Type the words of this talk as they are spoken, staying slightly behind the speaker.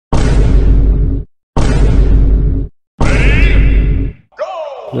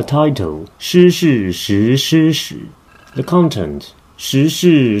The title 诗事时诗史 The content 时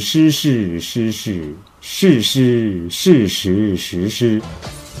事诗事诗事事诗事实实诗是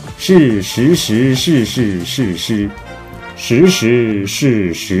实时事事事诗实时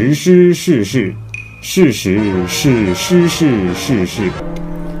是实诗事事事实是诗事事事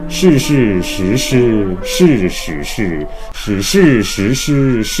事事实诗是史事史事实诗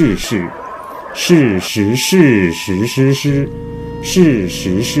事事是实事实诗诗是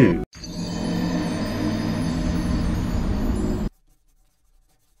实事。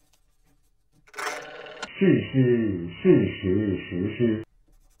是诗是实实诗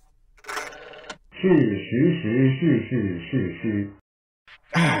是实实是是是诗。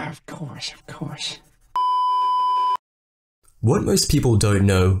Of course. What most people don't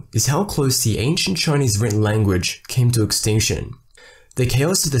know is how close the ancient Chinese written language came to extinction. The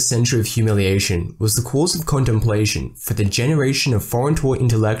chaos of the century of humiliation was the cause of contemplation for the generation of foreign-taught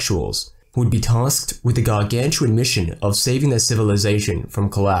intellectuals who would be tasked with the gargantuan mission of saving their civilization from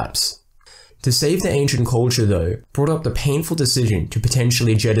collapse. To save the ancient culture, though, brought up the painful decision to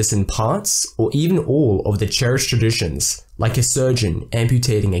potentially jettison parts or even all of the cherished traditions, like a surgeon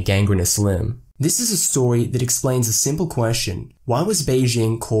amputating a gangrenous limb. This is a story that explains a simple question: why was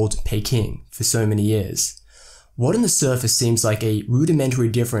Beijing called Peking for so many years? What on the surface seems like a rudimentary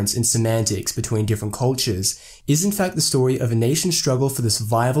difference in semantics between different cultures is in fact the story of a nation's struggle for the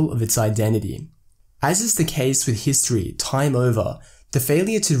survival of its identity. As is the case with history time over, the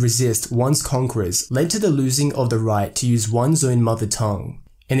failure to resist one's conquerors led to the losing of the right to use one's own mother tongue.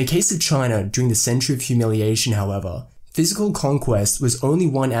 In the case of China during the century of humiliation, however, physical conquest was only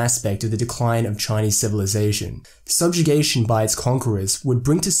one aspect of the decline of Chinese civilization. Subjugation by its conquerors would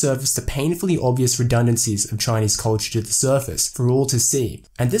bring to surface the painfully obvious redundancies of Chinese culture to the surface for all to see.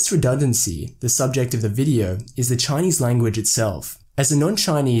 And this redundancy, the subject of the video, is the Chinese language itself. As a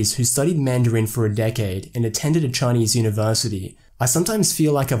non-Chinese who studied Mandarin for a decade and attended a Chinese university, I sometimes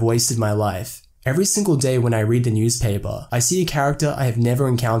feel like I've wasted my life. Every single day when I read the newspaper, I see a character I have never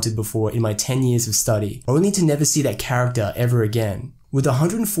encountered before in my 10 years of study, only to never see that character ever again. With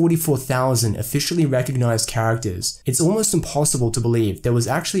 144,000 officially recognized characters, it's almost impossible to believe there was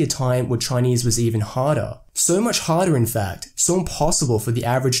actually a time where Chinese was even harder. So much harder, in fact, so impossible for the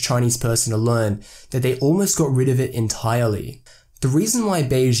average Chinese person to learn that they almost got rid of it entirely. The reason why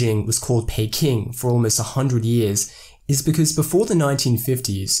Beijing was called Peking for almost 100 years is because before the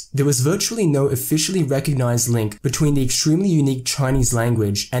 1950s, there was virtually no officially recognized link between the extremely unique Chinese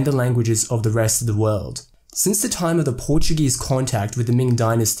language and the languages of the rest of the world. Since the time of the Portuguese contact with the Ming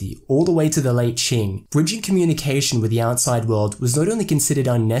dynasty all the way to the late Qing, bridging communication with the outside world was not only considered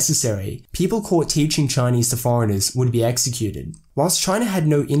unnecessary, people caught teaching Chinese to foreigners would be executed. Whilst China had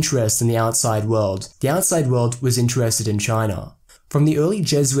no interest in the outside world was interested in China. From the early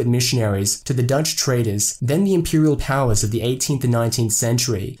Jesuit missionaries to the Dutch traders, then the imperial powers of the 18th and 19th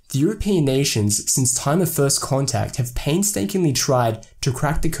century, the European nations since time of first contact have painstakingly tried to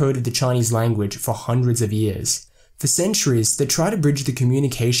crack the code of the Chinese language for hundreds of years. For centuries, they tried to bridge the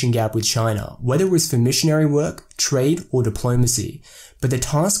communication gap with China, whether it was for missionary work, trade, or diplomacy, but the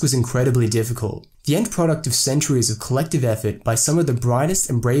task was incredibly difficult. The end product of centuries of collective effort by some of the brightest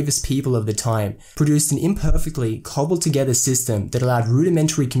and bravest people of the time produced an imperfectly cobbled together system that allowed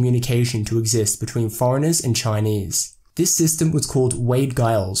rudimentary communication to exist between foreigners and Chinese. This system was called Wade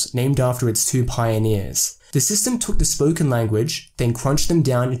Giles, named after its two pioneers. The system took the spoken language, then crunched them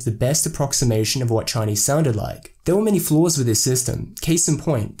down into the best approximation of what Chinese sounded like. There were many flaws with this system, case in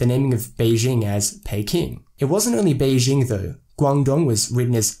point, the naming of Beijing as Peking. It wasn't only Beijing though. Guangdong was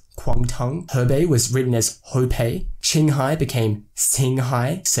written as Guangdong, Hebei was written as Hopei, Qinghai became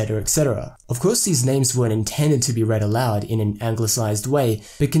Xinghai, etc., etc. Of course, these names weren't intended to be read aloud in an anglicized way,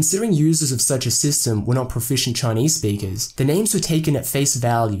 but considering users of such a system were not proficient Chinese speakers, the names were taken at face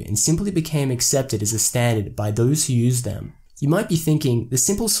value and simply became accepted as a standard by those who used them. You might be thinking the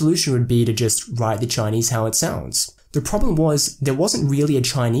simple solution would be to just write the Chinese how it sounds. The problem was, there wasn't really a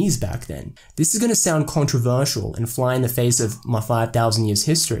Chinese back then. This is going to sound controversial and fly in the face of my 5,000 years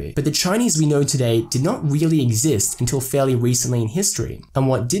history, but the Chinese we know today did not really exist until fairly recently in history, and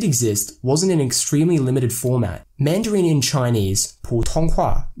what did exist was in an extremely limited format. Mandarin in Chinese, 普通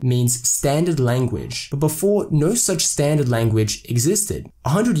话, means standard language, but before, no such standard language existed.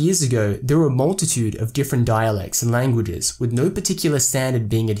 100 years ago, there were a multitude of different dialects and languages with no particular standard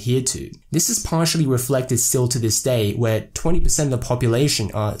being adhered to. This is partially reflected still to this day, where 20% of the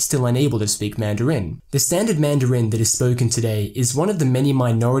population are still unable to speak Mandarin. The standard Mandarin that is spoken today is one of the many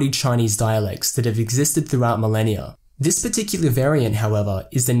minority Chinese dialects that have existed throughout millennia. This particular variant, however,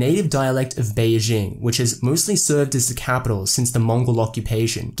 is the native dialect of Beijing, which has mostly served as the capital since the Mongol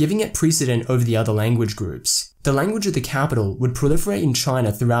occupation, giving it precedent over the other language groups. The language of the capital would proliferate in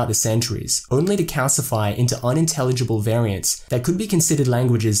China throughout the centuries, only to calcify into unintelligible variants that could be considered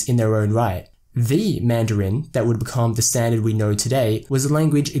languages in their own right. The Mandarin, that would become the standard we know today, was a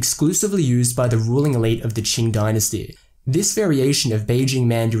language exclusively used by the ruling elite of the Qing dynasty. This variation of Beijing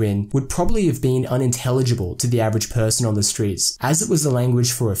Mandarin would probably have been unintelligible to the average person on the streets, as it was the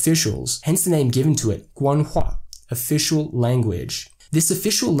language for officials, hence the name given to it, Guanhua, official language. This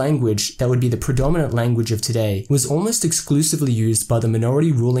official language, that would be the predominant language of today, was almost exclusively used by the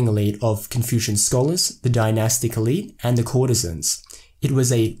minority ruling elite of Confucian scholars, the dynastic elite, and the courtesans. It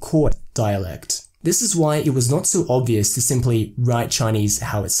was a court dialect. This is why it was not so obvious to simply write Chinese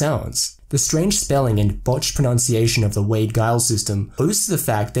how it sounds. The strange spelling and botched pronunciation of the Wade-Guile system owes to the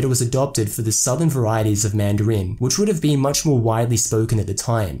fact that it was adopted for the southern varieties of Mandarin, which would have been much more widely spoken at the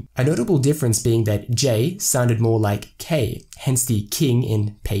time. A notable difference being that J sounded more like K, hence the king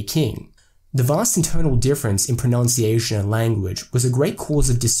in Peking. The vast internal difference in pronunciation and language was a great cause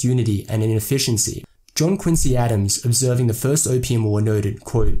of disunity and inefficiency. John Quincy Adams, observing the First Opium War, noted,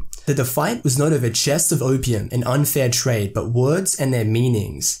 quote, that the fight was not over chests of opium and unfair trade, but words and their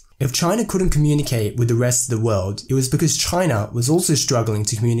meanings. If China couldn't communicate with the rest of the world, it was because China was also struggling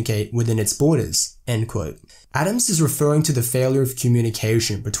to communicate within its borders, end quote. Adams is referring to the failure of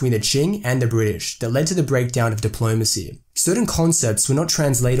communication between the Qing and the British that led to the breakdown of diplomacy. Certain concepts were not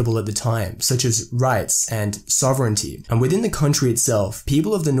translatable at the time, such as rights and sovereignty, and within the country itself,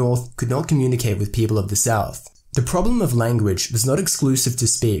 people of the North could not communicate with people of the South. The problem of language was not exclusive to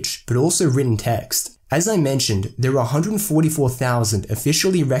speech, but also written text. As I mentioned, there were 144,000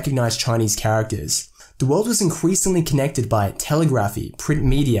 officially recognized Chinese characters. The world was increasingly connected by telegraphy, print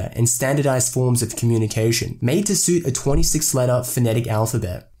media, and standardized forms of communication, made to suit a 26-letter phonetic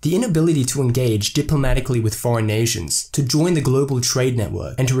alphabet. The inability to engage diplomatically with foreign nations, to join the global trade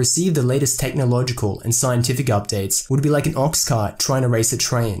network, and to receive the latest technological and scientific updates would be like an ox cart trying to race a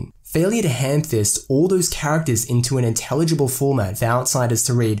train. Failure to hand-fist all those characters into an intelligible format for outsiders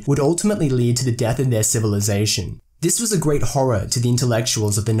to read would ultimately lead to the death of their civilization. This was a great horror to the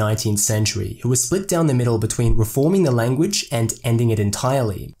intellectuals of the 19th century, who were split down the middle between reforming the language and ending it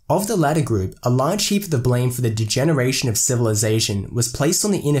entirely. Of the latter group, a large heap of the blame for the degeneration of civilization was placed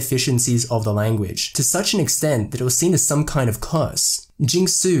on the inefficiencies of the language, to such an extent that it was seen as some kind of curse. Jing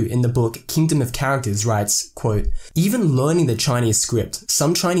Su, in the book Kingdom of Characters, writes, quote, even learning the Chinese script,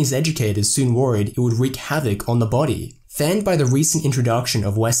 some Chinese educators soon worried it would wreak havoc on the body. Fanned by the recent introduction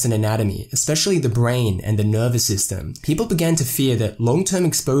of Western anatomy, especially the brain and the nervous system, people began to fear that long-term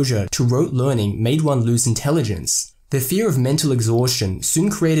exposure to rote learning made one lose intelligence. The fear of mental exhaustion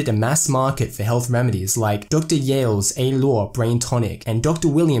soon created a mass market for health remedies like Dr. Yale's A-Law Brain Tonic and Dr.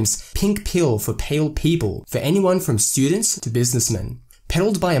 Williams' Pink Pill for Pale People for anyone from students to businessmen.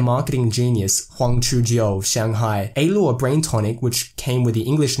 Peddled by a marketing genius, Huang Chujiu of Shanghai, A-Law Brain Tonic, which came with the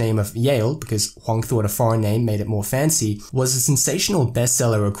English name of Yale because Huang thought a foreign name made it more fancy, was a sensational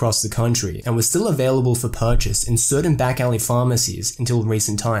bestseller across the country and was still available for purchase in certain back-alley pharmacies until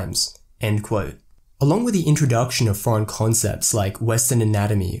recent times. End quote. Along with the introduction of foreign concepts like Western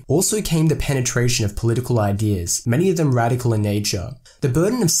anatomy, also came the penetration of political ideas, many of them radical in nature. The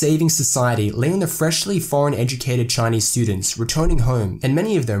burden of saving society lay on the freshly foreign-educated Chinese students returning home, and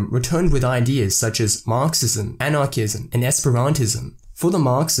many of them returned with ideas such as Marxism, anarchism, and Esperantism. For the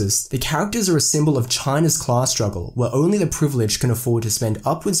Marxists, the characters are a symbol of China's class struggle, where only the privileged can afford to spend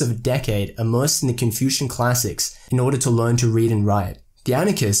upwards of a decade immersed in the Confucian classics in order to learn to read and write. The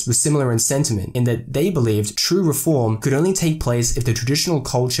anarchists were similar in sentiment in that they believed true reform could only take place if the traditional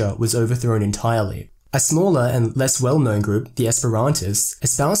culture was overthrown entirely. A smaller and less well-known group, the Esperantists,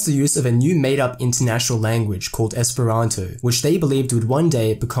 espoused the use of a new made-up international language called Esperanto, which they believed would one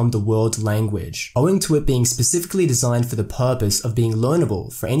day become the world language, owing to it being specifically designed for the purpose of being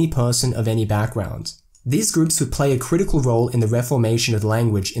learnable for any person of any background. These groups would play a critical role in the reformation of the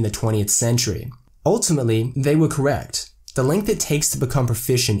language in the 20th century. Ultimately, they were correct. The length it takes to become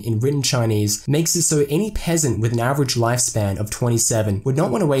proficient in written Chinese makes it so any peasant with an average lifespan of 27 would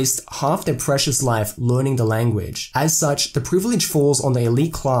not want to waste half their precious life learning the language. As such, the privilege falls on the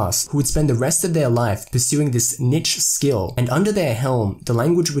elite class who would spend the rest of their life pursuing this niche skill, and under their helm, the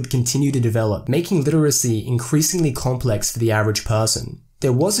language would continue to develop, making literacy increasingly complex for the average person.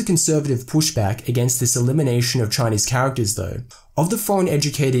 There was a conservative pushback against this elimination of Chinese characters though. Of the foreign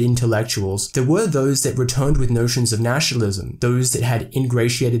educated intellectuals, there were those that returned with notions of nationalism, those that had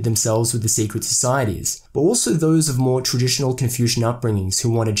ingratiated themselves with the secret societies, but also those of more traditional Confucian upbringings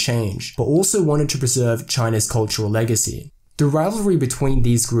who wanted change, but also wanted to preserve China's cultural legacy. The rivalry between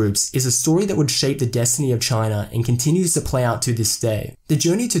these groups is a story that would shape the destiny of China and continues to play out to this day. The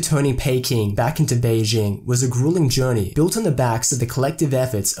journey to turning Peking back into Beijing was a grueling journey built on the backs of the collective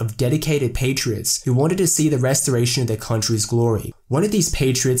efforts of dedicated patriots who wanted to see the restoration of their country's glory. One of these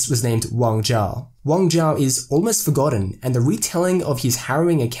patriots was named Wang Zhao. Wang Zhao is almost forgotten, and the retelling of his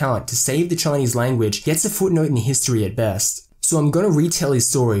harrowing account to save the Chinese language gets a footnote in history at best. So I'm gonna retell his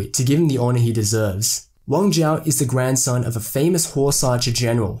story to give him the honor he deserves. Wang Zhao is the grandson of a famous horse archer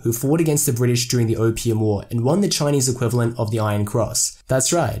general who fought against the British during the Opium War and won the Chinese equivalent of the Iron Cross.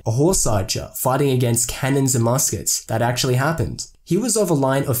 That's right, a horse archer fighting against cannons and muskets. That actually happened. He was of a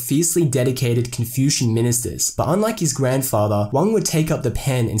line of fiercely dedicated Confucian ministers, but unlike his grandfather, Wang would take up the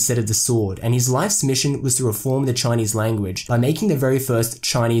pen instead of the sword, and his life's mission was to reform the Chinese language by making the very first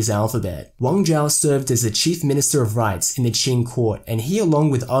Chinese alphabet. Wang Zhao served as the chief minister of rites in the Qing court, and he, along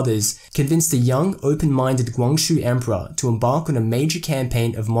with others, convinced the young, open-minded Guangxu emperor to embark on a major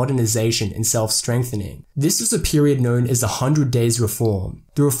campaign of modernization and self-strengthening. This was a period known as the 100 Days Reform.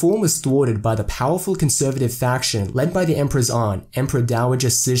 The reform was thwarted by the powerful conservative faction led by the emperor's aunt, Emperor Dowager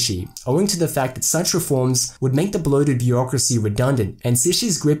Cixi, owing to the fact that such reforms would make the bloated bureaucracy redundant and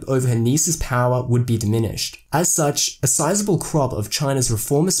Cixi's grip over her niece's power would be diminished. As such, a sizable crop of China's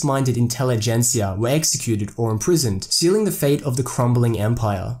reformist-minded intelligentsia were executed or imprisoned, sealing the fate of the crumbling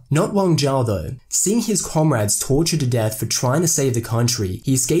empire. Not Wang Zhao though. Seeing his comrades tortured to death for trying to save the country,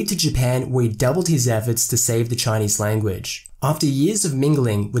 he escaped to Japan where he doubled his efforts to save the Chinese language. After years of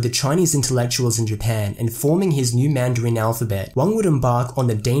mingling with the Chinese intellectuals in Japan and forming his new Mandarin alphabet, Wang would embark on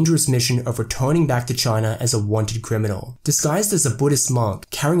the dangerous mission of returning back to China as a wanted criminal. Disguised as a Buddhist monk,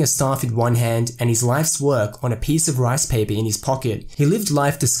 carrying a staff in one hand and his life's work on a piece of rice paper in his pocket, he lived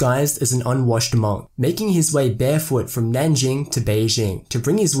life disguised as an unwashed monk, making his way barefoot from Nanjing to Beijing to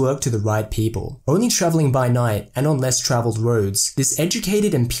bring his work to the right people. Only traveling by night and on less traveled roads, this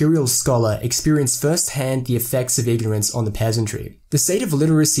educated imperial scholar experienced firsthand the effects of ignorance on the peasantry. The state of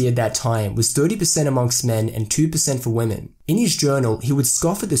literacy at that time was 30% amongst men and 2% for women. In his journal, he would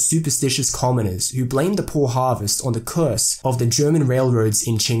scoff at the superstitious commoners who blamed the poor harvest on the curse of the German railroads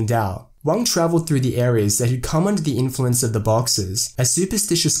in Qingdao. Wang traveled through the areas that had come under the influence of the Boxers, a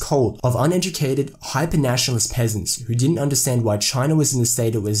superstitious cult of uneducated, hyper-nationalist peasants who didn't understand why China was in the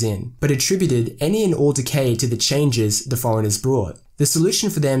state it was in, but attributed any and all decay to the changes the foreigners brought. The solution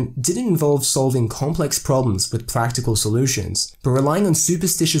for them didn't involve solving complex problems with practical solutions, but relying on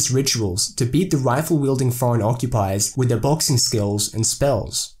superstitious rituals to beat the rifle-wielding foreign occupiers with their boxing skills and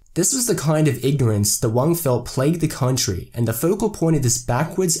spells. This was the kind of ignorance that Wang felt plagued the country, and the focal point of this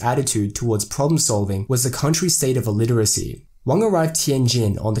backwards attitude towards problem solving was the country's state of illiteracy. Wang arrived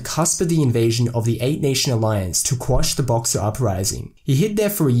Tianjin on the cusp of the invasion of the Eight-Nation Alliance to quash the Boxer uprising. He hid there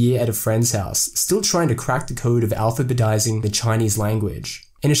for a year at a friend's house, still trying to crack the code of alphabetizing the Chinese language.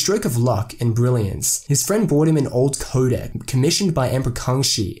 In a stroke of luck and brilliance, his friend brought him an old codex commissioned by Emperor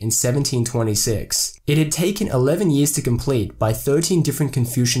Kangxi in 1726. It had taken 11 years to complete by 13 different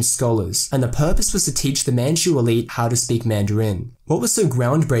Confucian scholars, and the purpose was to teach the Manchu elite how to speak Mandarin. What was so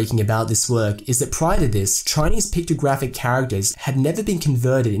groundbreaking about this work is that prior to this, Chinese pictographic characters had never been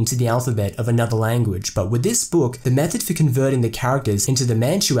converted into the alphabet of another language, but with this book, the method for converting the characters into the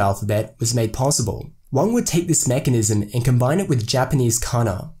Manchu alphabet was made possible. Wang would take this mechanism and combine it with Japanese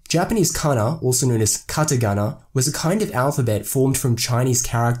kana. Japanese kana, also known as katakana, was a kind of alphabet formed from Chinese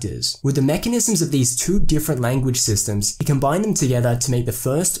characters. With the mechanisms of these two different language systems, he combined them together to make the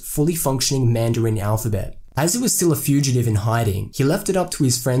first fully functioning Mandarin alphabet. As he was still a fugitive in hiding, he left it up to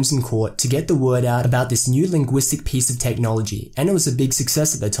his friends in court to get the word out about this new linguistic piece of technology, and it was a big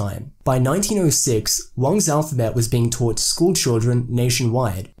success at the time. By 1906, Wang's alphabet was being taught to school children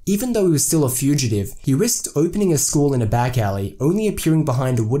nationwide. Even though he was still a fugitive, he risked opening a school in a back alley, only appearing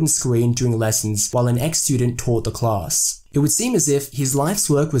behind a wooden screen during lessons while an ex-student taught the class. It would seem as if his life's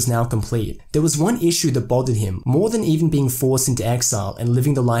work was now complete. There was one issue that bothered him, more than even being forced into exile and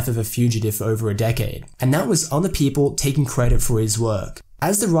living the life of a fugitive for over a decade, and that was other people taking credit for his work.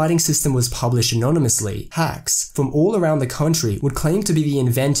 As the writing system was published anonymously, hacks from all around the country would claim to be the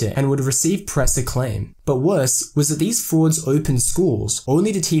inventor and would receive press acclaim. But worse was that these frauds opened schools,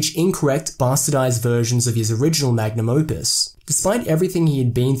 only to teach incorrect, bastardized versions of his original magnum opus. Despite everything he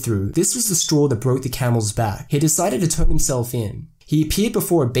had been through, this was the straw that broke the camel's back. He decided to turn himself in. He appeared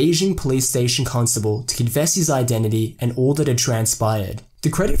before a Beijing police station constable to confess his identity and all that had transpired. The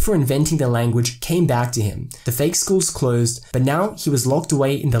credit for inventing the language came back to him. The fake schools closed, but now he was locked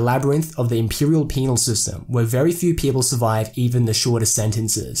away in the labyrinth of the imperial penal system, where very few people survive even the shortest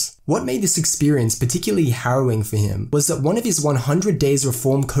sentences. What made this experience particularly harrowing for him was that one of his 100 Days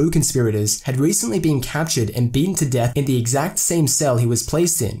Reform co-conspirators had recently been captured and beaten to death in the exact same cell he was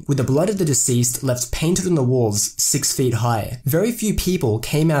placed in, with the blood of the deceased left painted on the walls 6 feet high. Very few people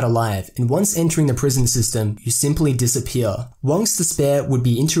came out alive, and once entering the prison system, you simply disappear. Wang's despair would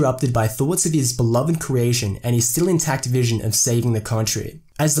be interrupted by thoughts of his beloved creation and his still intact vision of saving the country.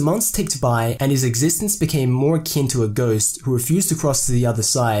 As the months ticked by and his existence became more akin to a ghost who refused to cross to the other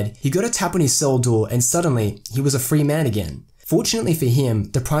side, he got a tap on his cell door and suddenly he was a free man again. Fortunately for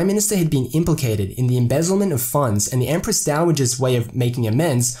him, the Prime Minister had been implicated in the embezzlement of funds, and the Empress Dowager's way of making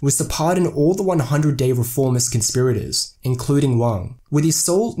amends was to pardon all the 100-day reformist conspirators, including Wang. With his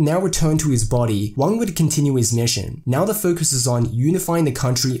soul now returned to his body, Wang would continue his mission. Now the focus is on unifying the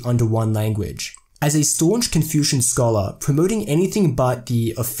country under one language. As a staunch Confucian scholar, promoting anything but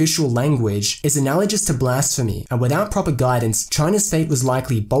the official language is analogous to blasphemy, and without proper guidance, China's fate was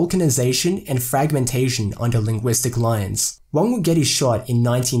likely balkanization and fragmentation under linguistic lines. Wang would get his shot in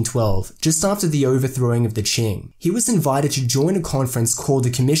 1912, just after the overthrowing of the Qing. He was invited to join a conference called the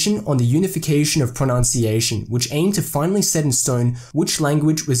Commission on the Unification of Pronunciation, which aimed to finally set in stone which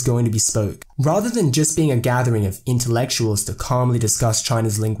language was going to be spoke. Rather than just being a gathering of intellectuals to calmly discuss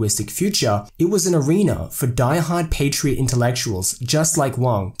China's linguistic future, it was an arena for die-hard patriot intellectuals just like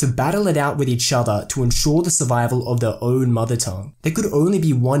Wang to battle it out with each other to ensure the survival of their own mother tongue. There could only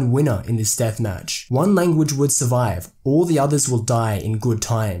be one winner in this deathmatch. One language would survive, all the others will die in good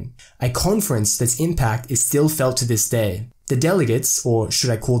time. A conference that's impact is still felt to this day. The delegates, or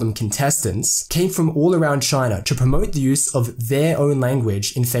should I call them contestants, came from all around China to promote the use of their own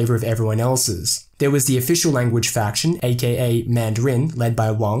language in favor of everyone else's. There was the official language faction, aka Mandarin, led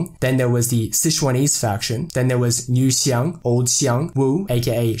by Wang. Then there was the Sichuanese faction. Then there was New Xiang, Old Xiang, Wu,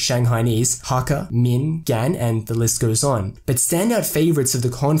 aka Shanghainese, Hakka, Min, Gan, and the list goes on. But standout favorites of the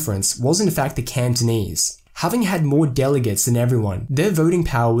conference was in fact the Cantonese. Having had more delegates than everyone, their voting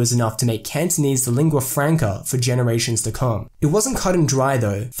power was enough to make Cantonese the lingua franca for generations to come. It wasn't cut and dry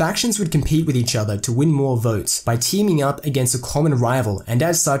though. Factions would compete with each other to win more votes by teaming up against a common rival, and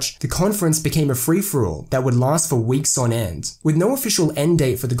as such, the conference became a free-for-all that would last for weeks on end. With no official end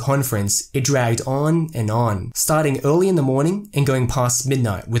date for the conference, it dragged on and on, starting early in the morning and going past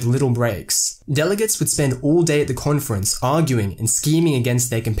midnight with little breaks. Delegates would spend all day at the conference arguing and scheming against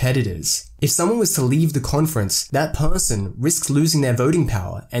their competitors. If someone was to leave the conference, that person risked losing their voting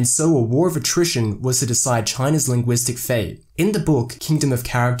power, and so a war of attrition was to decide China's linguistic fate. In the book, Kingdom of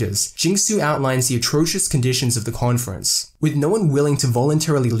Characters, Jingsu outlines the atrocious conditions of the conference. With no one willing to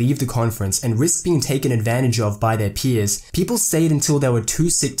voluntarily leave the conference and risk being taken advantage of by their peers, people stayed until they were too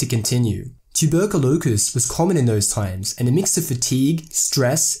sick to continue. Tuberculosis was common in those times, and a mix of fatigue,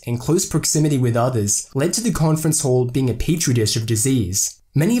 stress, and close proximity with others led to the conference hall being a petri dish of disease.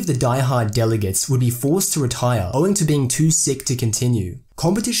 Many of the die-hard delegates would be forced to retire owing to being too sick to continue.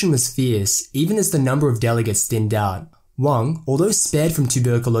 Competition was fierce, even as the number of delegates thinned out. Wang, although spared from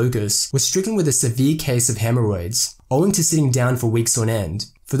tuberculosis, was stricken with a severe case of hemorrhoids, owing to sitting down for weeks on end.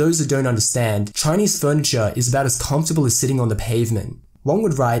 For those who don't understand, Chinese furniture is about as comfortable as sitting on the pavement. Wang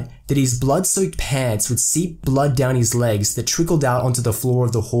would write that his blood-soaked pants would seep blood down his legs that trickled out onto the floor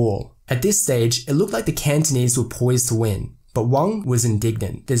of the hall. At this stage, it looked like the Cantonese were poised to win. But Wang was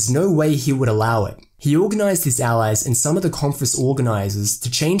indignant. There's no way he would allow it. He organized his allies and some of the conference organizers to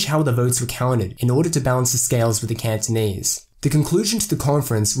change how the votes were counted in order to balance the scales with the Cantonese. The conclusion to the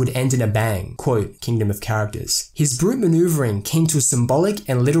conference would end in a bang, quote, Kingdom of Characters. His brute maneuvering came to a symbolic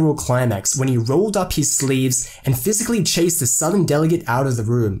and literal climax when he rolled up his sleeves and physically chased the southern delegate out of the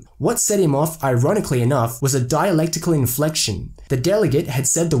room. What set him off, ironically enough, was a dialectical inflection. The delegate had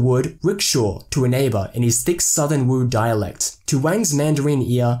said the word rickshaw to a neighbor in his thick southern Wu dialect. To Wang's Mandarin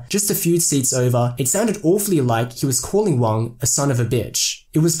ear, just a few seats over, it sounded awfully like he was calling Wang a son of a bitch.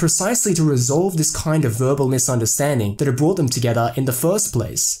 It was precisely to resolve this kind of verbal misunderstanding that had brought them together in the first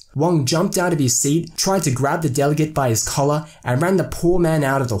place. Wang jumped out of his seat, tried to grab the delegate by his collar, and ran the poor man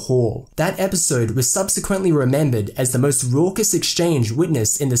out of the hall. That episode was subsequently remembered as the most raucous exchange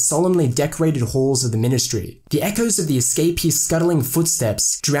witnessed in the solemnly decorated halls of the ministry. The echoes of the escapee's scuttling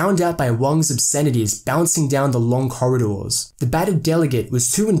footsteps drowned out by Wang's obscenities bouncing down the long corridors. The battered delegate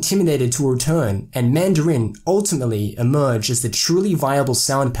was too intimidated to return, and Mandarin ultimately emerged as the truly viable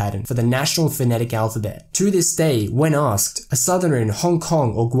sound pattern for the national phonetic alphabet. To this day, when asked, a southerner in Hong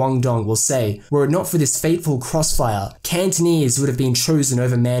Kong or Guangdong will say, were it not for this fateful crossfire, Cantonese would have been chosen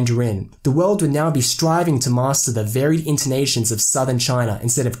over Mandarin. The world would now be striving to master the varied intonations of southern China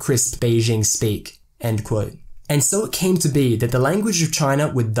instead of crisp Beijing speak." End quote. And so it came to be that the language of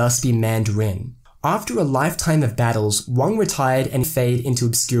China would thus be Mandarin. After a lifetime of battles, Wang retired and faded into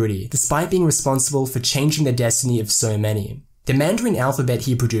obscurity, despite being responsible for changing the destiny of so many. The Mandarin alphabet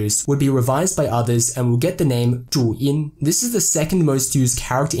he produced would be revised by others and will get the name Zhuyin. This is the second most used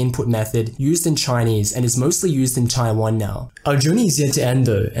character input method used in Chinese and is mostly used in Taiwan now. Our journey is yet to end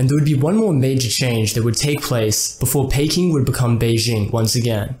though, and there would be one more major change that would take place before Peking would become Beijing once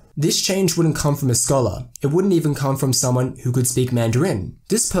again. This change wouldn't come from a scholar. It wouldn't even come from someone who could speak Mandarin.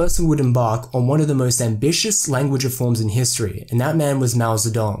 This person would embark on one of the most ambitious language reforms in history, and that man was Mao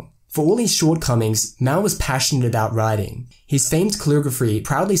Zedong. For all his shortcomings, Mao was passionate about writing. His famed calligraphy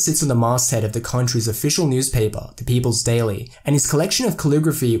proudly sits on the masthead of the country's official newspaper, the People's Daily, and his collection of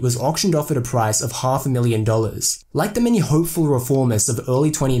calligraphy was auctioned off at a price of $500,000. Like the many hopeful reformists of the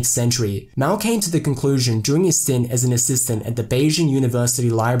early 20th century, Mao came to the conclusion during his stint as an assistant at the Beijing University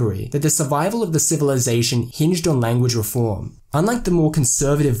Library that the survival of the civilization hinged on language reform. Unlike the more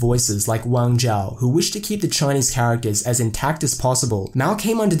conservative voices like Wang Zhao, who wished to keep the Chinese characters as intact as possible, Mao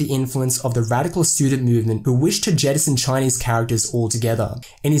came under the influence of the radical student movement who wished to jettison Chinese characters altogether.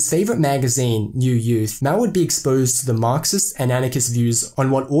 In his favorite magazine, New Youth, Mao would be exposed to the Marxist and anarchist views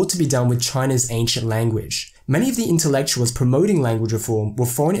on what ought to be done with China's ancient language. Many of the intellectuals promoting language reform were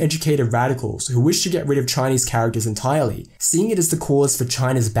foreign-educated radicals who wished to get rid of Chinese characters entirely, seeing it as the cause for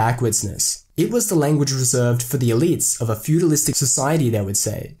China's backwardsness. It was the language reserved for the elites of a feudalistic society, they would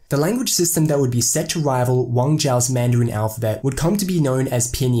say. The language system that would be set to rival Wang Zhao's Mandarin alphabet would come to be known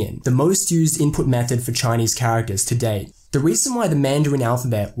as Pinyin, the most used input method for Chinese characters to date. The reason why the Mandarin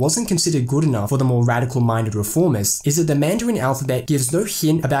alphabet wasn't considered good enough for the more radical-minded reformists is that the Mandarin alphabet gives no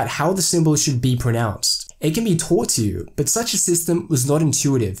hint about how the symbols should be pronounced. It can be taught to you, but such a system was not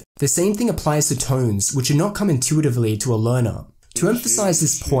intuitive. The same thing applies to tones, which do not come intuitively to a learner. To emphasize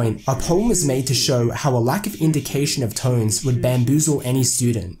this point, a poem was made to show how a lack of indication of tones would bamboozle any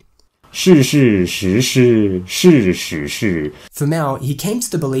student. For Mao, he came to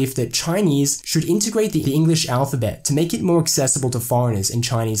the belief that Chinese should integrate the English alphabet to make it more accessible to foreigners and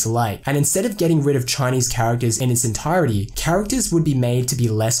Chinese alike, and instead of getting rid of Chinese characters in its entirety, characters would be made to be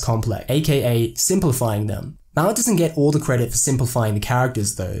less complex, aka simplifying them. Mao doesn't get all the credit for simplifying the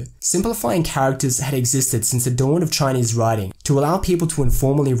characters though. Simplifying characters had existed since the dawn of Chinese writing to allow people to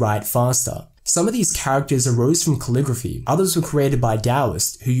informally write faster. Some of these characters arose from calligraphy, others were created by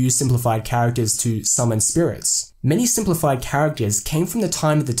Taoists who used simplified characters to summon spirits. Many simplified characters came from the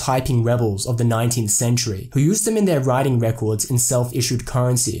time of the typing rebels of the 19th century, who used them in their writing records in self-issued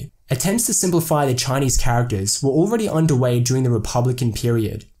currency. Attempts to simplify the Chinese characters were already underway during the Republican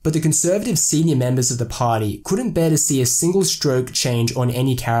period, but the conservative senior members of the party couldn't bear to see a single stroke change on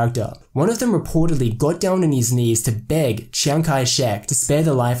any character. One of them reportedly got down on his knees to beg Chiang Kai-shek to spare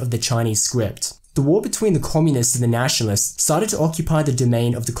the life of the Chinese script. The war between the communists and the nationalists started to occupy the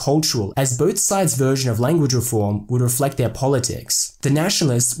domain of the cultural, as both sides' version of language reform would reflect their politics. The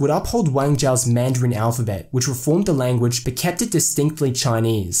nationalists would uphold Wang Zhao's Mandarin alphabet, which reformed the language but kept it distinctly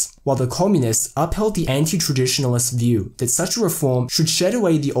Chinese, while the communists upheld the anti-traditionalist view that such a reform should shed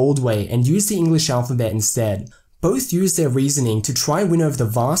away the old way and use the English alphabet instead. Both used their reasoning to try and win over the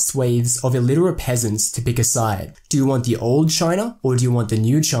vast swathes of illiterate peasants to pick a side. Do you want the old China or do you want the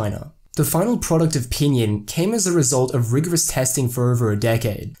new China? The final product of Pinyin came as a result of rigorous testing for over a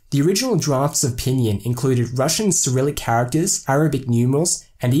decade. The original drafts of Pinyin included Russian Cyrillic characters, Arabic numerals,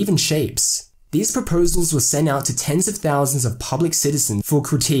 and even shapes. These proposals were sent out to tens of thousands of public citizens for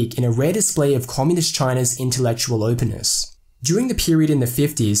critique in a rare display of Communist China's intellectual openness. During the period in the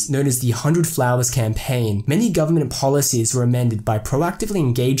 50s, known as the 100 Flowers campaign, many government policies were amended by proactively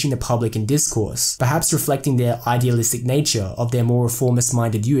engaging the public in discourse, perhaps reflecting their idealistic nature of their more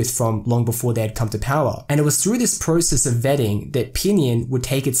reformist-minded youth from long before they had come to power. And it was through this process of vetting that Pinyin would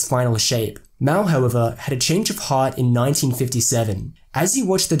take its final shape. Mao, however, had a change of heart in 1957. As he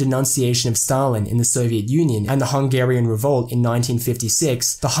watched the denunciation of Stalin in the Soviet Union and the Hungarian Revolt in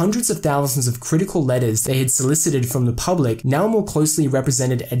 1956, the hundreds of thousands of critical letters they had solicited from the public now more closely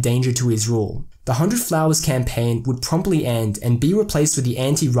represented a danger to his rule. The 100 Flowers campaign would promptly end and be replaced with the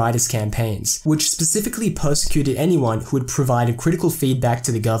anti-writers campaigns, which specifically persecuted anyone who had provided critical feedback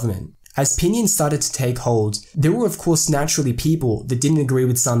to the government. As pinyin started to take hold, there were of course naturally people that didn't agree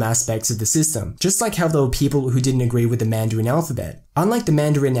with some aspects of the system, just like how there were people who didn't agree with the Mandarin alphabet. Unlike the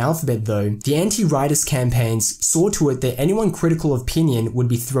Mandarin alphabet though, the anti-rightist campaigns saw to it that anyone critical of pinyin would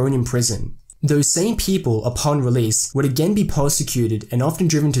be thrown in prison. Those same people, upon release, would again be persecuted and often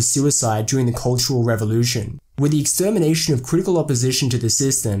driven to suicide during the Cultural Revolution. With the extermination of critical opposition to the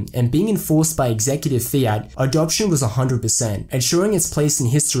system and being enforced by executive fiat, adoption was 100%, ensuring its place in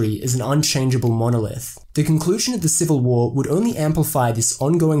history as an unchangeable monolith. The conclusion of the Civil War would only amplify this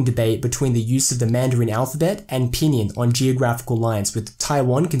ongoing debate between the use of the Mandarin alphabet and pinyin on geographical lines, with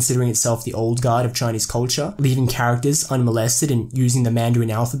Taiwan considering itself the old guard of Chinese culture, leaving characters unmolested and using the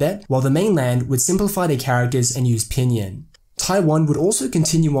Mandarin alphabet, while the mainland would simplify their characters and use pinyin. Taiwan would also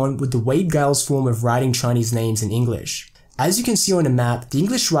continue on with the Wade Gale's form of writing Chinese names in English. As you can see on a map, the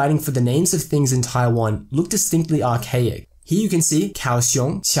English writing for the names of things in Taiwan look distinctly archaic. Here you can see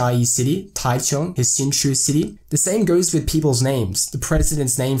Kaohsiung, Chiayi City, Taichung, Hsinchu City. The same goes with people's names. The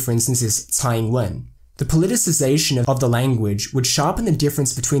president's name, for instance, is Tsai Ing-wen. The politicization of the language would sharpen the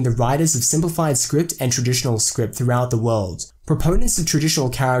difference between the writers of simplified script and traditional script throughout the world. Proponents of traditional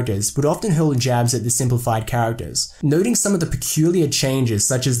characters would often hurl jabs at the simplified characters, noting some of the peculiar changes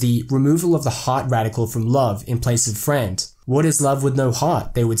such as the removal of the heart radical from love in place of friend. What is love with no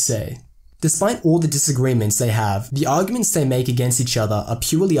heart, they would say. Despite all the disagreements they have, the arguments they make against each other are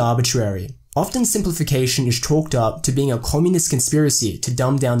purely arbitrary. Often simplification is chalked up to being a communist conspiracy to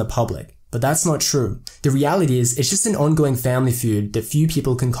dumb down the public. But that's not true. The reality is, it's just an ongoing family feud that few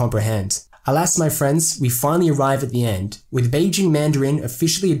people can comprehend. Alas, my friends, we finally arrive at the end, with Beijing Mandarin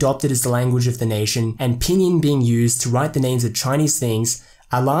officially adopted as the language of the nation and pinyin being used to write the names of Chinese things.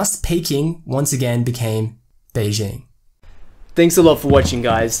 At last, Peking once again became Beijing. Thanks a lot for watching,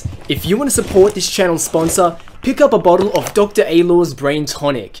 guys. If you want to support this channel's sponsor, pick up a bottle of Dr. Alor's Brain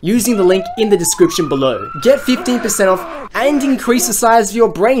Tonic using the link in the description below. Get 15% off and increase the size of your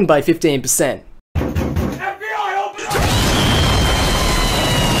brain by 15%.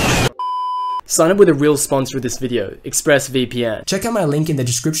 Sign up with a real sponsor of this video, ExpressVPN. Check out my link in the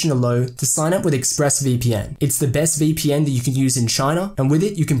description below to sign up with ExpressVPN. It's the best VPN that you can use in China, and with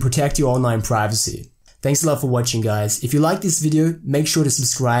it you can protect your online privacy. Thanks a lot for watching, guys. If you like this video, make sure to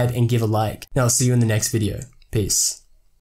subscribe and give a like. And I'll see you in the next video. Peace.